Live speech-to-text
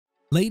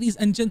Ladies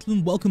and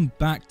gentlemen, welcome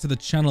back to the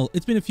channel.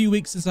 It's been a few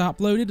weeks since I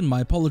uploaded, and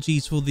my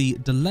apologies for the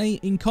delay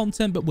in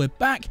content, but we're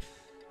back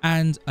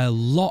and a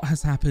lot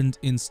has happened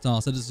in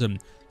Star Citizen.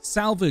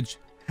 Salvage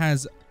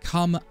has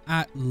come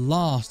at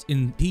last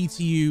in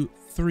PTU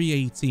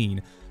 318,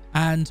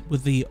 and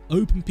with the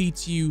open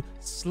PTU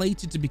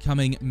slated to be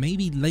coming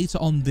maybe later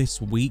on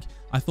this week,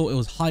 I thought it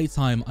was high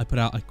time I put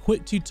out a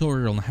quick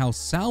tutorial on how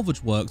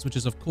Salvage works, which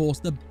is of course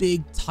the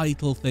big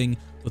title thing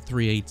for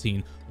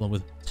 318, along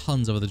with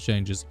tons of other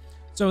changes.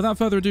 So without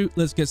further ado,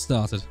 let's get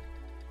started.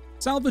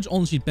 Salvage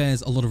honestly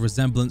bears a lot of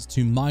resemblance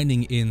to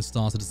mining in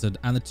Star Citizen,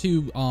 and the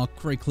two are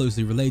very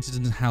closely related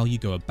in how you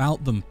go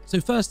about them. So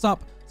first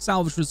up,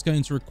 salvage is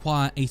going to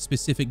require a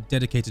specific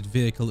dedicated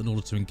vehicle in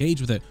order to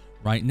engage with it.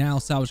 Right now,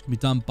 salvage can be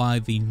done by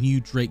the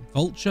new Drake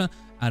Vulture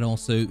and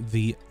also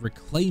the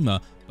Reclaimer,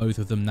 both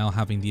of them now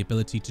having the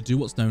ability to do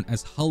what's known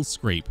as hull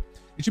scrape.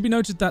 It should be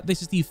noted that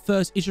this is the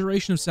first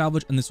iteration of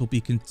Salvage, and this will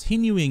be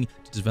continuing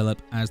to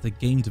develop as the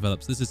game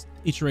develops. This is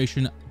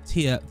iteration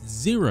tier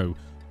 0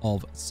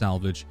 of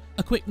Salvage.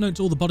 A quick note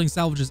to all the budding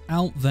salvagers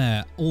out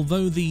there: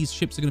 although these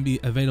ships are going to be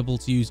available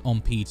to use on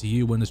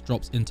PTU, when this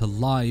drops into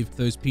live,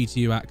 those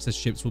PTU access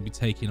ships will be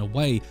taken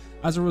away.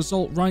 As a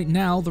result, right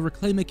now, the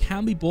Reclaimer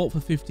can be bought for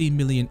 15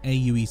 million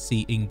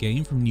AUEC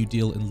in-game from New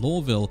Deal in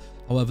Lawville.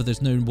 However,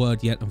 there's no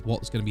word yet of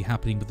what's going to be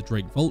happening with the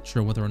Drake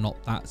Vulture, whether or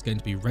not that's going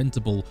to be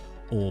rentable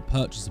or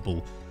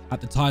purchasable.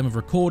 At the time of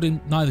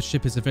recording, neither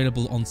ship is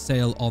available on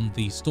sale on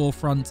the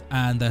storefront,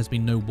 and there has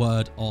been no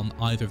word on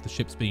either of the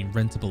ships being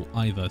rentable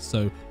either,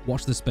 so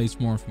watch this space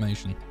for more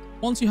information.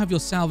 Once you have your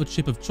salvage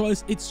ship of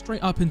choice, it's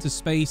straight up into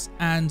space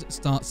and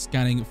start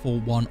scanning for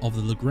one of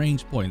the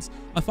Lagrange points.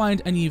 I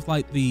find any of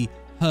like the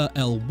HER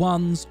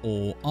L1s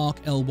or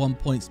ARC L1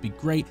 points to be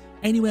great,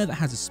 anywhere that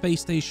has a space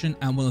station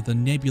and one of the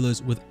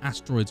nebulas with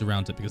asteroids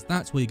around it, because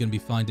that's where you're going to be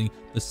finding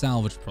the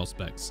salvage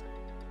prospects.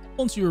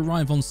 Once you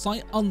arrive on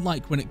site,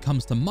 unlike when it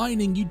comes to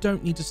mining, you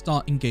don't need to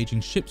start engaging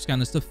ship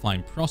scanners to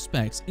find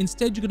prospects.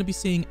 Instead, you're going to be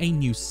seeing a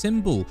new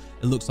symbol.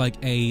 It looks like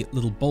a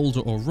little boulder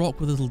or rock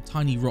with little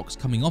tiny rocks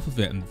coming off of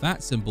it, and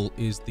that symbol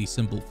is the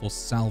symbol for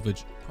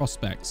salvage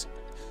prospects.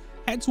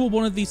 Head toward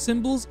one of these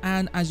symbols,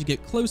 and as you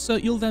get closer,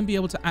 you'll then be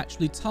able to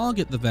actually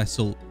target the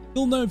vessel.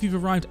 You'll know if you've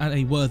arrived at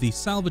a worthy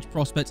salvage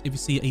prospect if you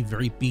see a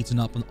very beaten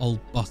up and old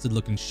busted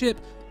looking ship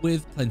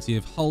with plenty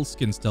of hull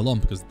skin still on,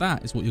 because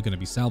that is what you're going to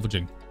be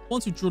salvaging.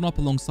 Once you've drawn up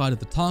alongside of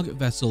the target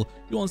vessel,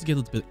 you want to get a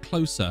little bit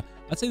closer.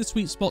 I'd say the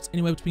sweet spot's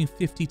anywhere between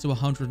 50 to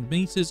 100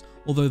 meters,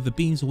 although the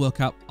beams will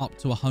work out up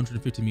to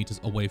 150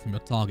 meters away from your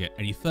target.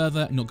 Any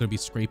further, you're not going to be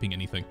scraping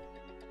anything.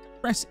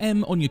 Press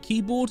M on your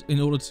keyboard in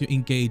order to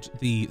engage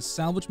the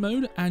salvage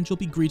mode, and you'll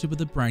be greeted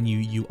with a brand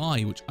new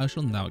UI, which I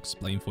shall now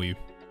explain for you.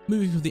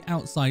 Moving from the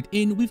outside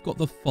in, we've got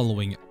the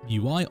following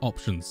UI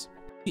options.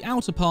 The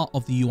outer part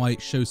of the UI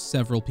shows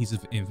several pieces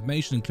of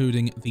information,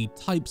 including the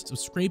types of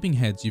scraping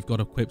heads you've got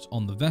equipped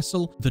on the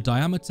vessel, the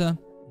diameter,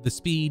 the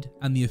speed,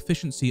 and the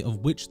efficiency of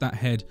which that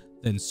head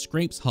then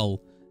scrapes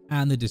hull,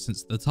 and the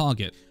distance to the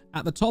target.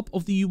 At the top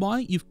of the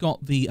UI, you've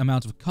got the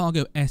amount of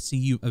cargo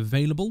SCU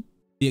available,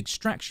 the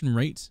extraction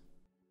rate,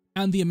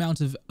 and the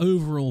amount of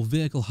overall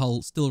vehicle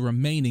hull still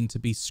remaining to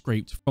be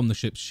scraped from the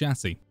ship's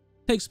chassis.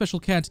 Take special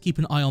care to keep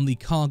an eye on the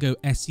cargo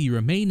SCU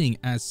remaining,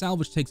 as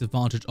Salvage takes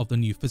advantage of the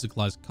new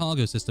physicalized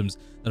cargo systems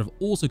that have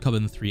also come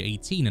in the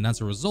 318, and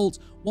as a result,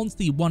 once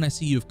the 1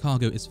 SCU of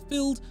cargo is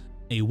filled,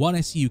 a 1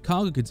 SCU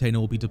cargo container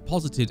will be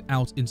deposited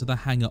out into the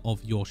hangar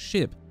of your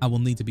ship and will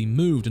need to be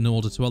moved in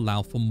order to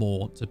allow for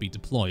more to be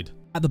deployed.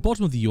 At the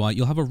bottom of the UI,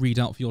 you'll have a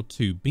readout for your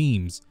 2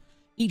 beams.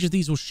 Each of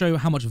these will show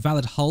how much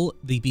valid hull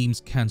the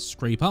beams can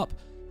scrape up,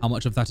 how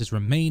much of that is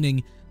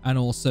remaining, and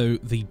also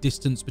the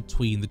distance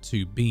between the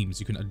 2 beams.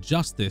 You can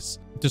adjust this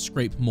to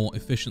scrape more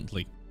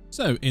efficiently.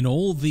 So in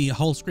all, the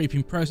hull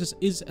scraping process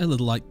is a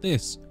little like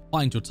this.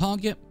 Find your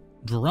target,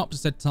 draw up to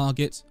said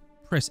target,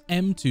 press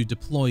M to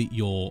deploy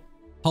your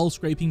hull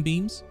scraping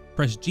beams,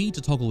 press G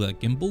to toggle their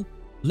gimbal,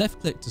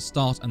 left click to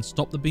start and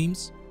stop the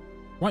beams,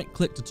 right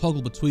click to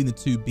toggle between the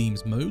 2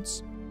 beams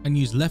modes, and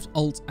use left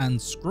alt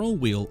and scroll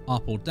wheel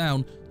up or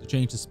down to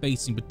change the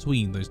spacing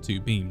between those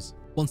 2 beams.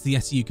 Once the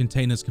SCU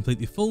container is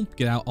completely full,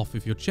 get out off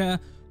of your chair,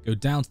 go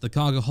down to the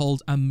cargo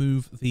hold and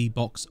move the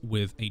box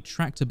with a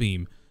tractor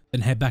beam.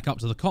 Then head back up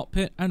to the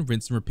cockpit and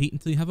rinse and repeat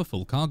until you have a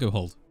full cargo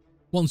hold.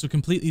 Once you're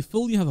completely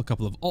full, you have a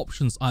couple of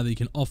options. Either you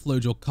can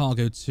offload your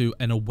cargo to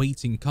an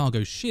awaiting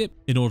cargo ship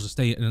in order to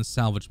stay in and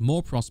salvage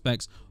more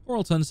prospects, or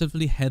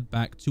alternatively head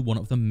back to one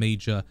of the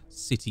major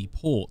city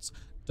ports.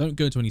 Don't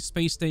go to any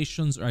space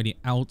stations or any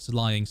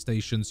outlying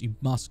stations. You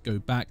must go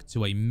back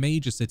to a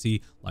major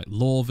city like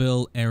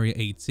Lawville, Area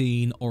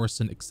 18,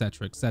 Orison,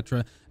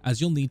 etc., as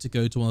you'll need to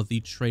go to one of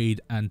the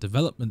trade and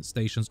development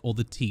stations, or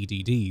the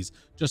TDDs,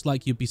 just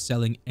like you'd be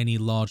selling any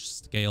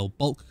large-scale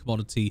bulk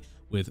commodity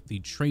with the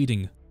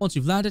trading. Once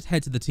you've landed,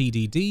 head to the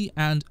TDD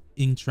and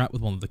interact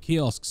with one of the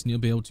kiosks, and you'll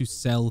be able to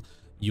sell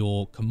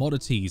your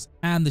commodities.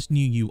 And this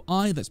new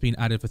UI that's been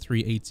added for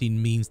 318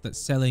 means that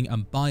selling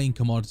and buying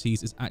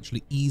commodities is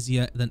actually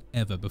easier than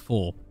ever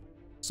before.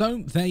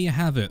 So there you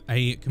have it,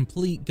 a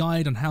complete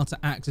guide on how to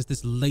access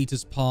this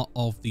latest part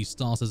of the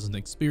Star Citizen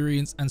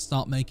experience and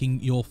start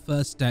making your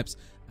first steps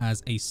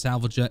as a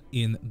salvager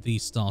in the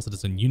Star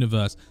Citizen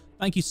universe.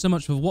 Thank you so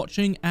much for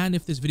watching, and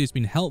if this video has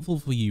been helpful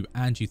for you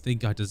and you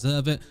think I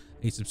deserve it,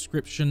 a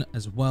subscription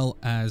as well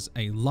as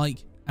a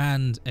like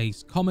and a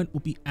comment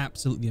would be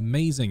absolutely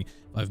amazing.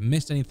 If I've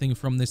missed anything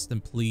from this,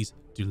 then please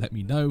do let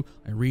me know.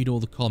 I read all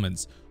the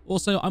comments.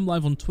 Also, I'm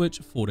live on Twitch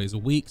 4 days a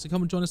week, so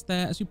come and join us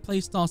there as we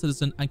play Star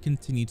Citizen and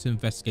continue to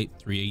investigate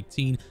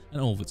 318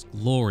 and all of its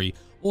glory.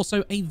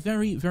 Also, a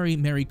very, very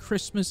Merry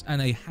Christmas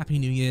and a Happy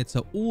New Year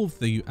to all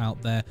of you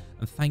out there,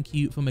 and thank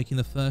you for making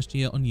the first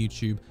year on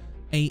YouTube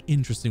a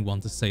interesting one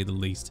to say the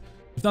least.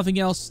 If nothing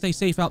else, stay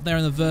safe out there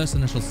in the verse,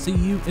 and I shall see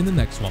you in the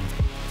next one.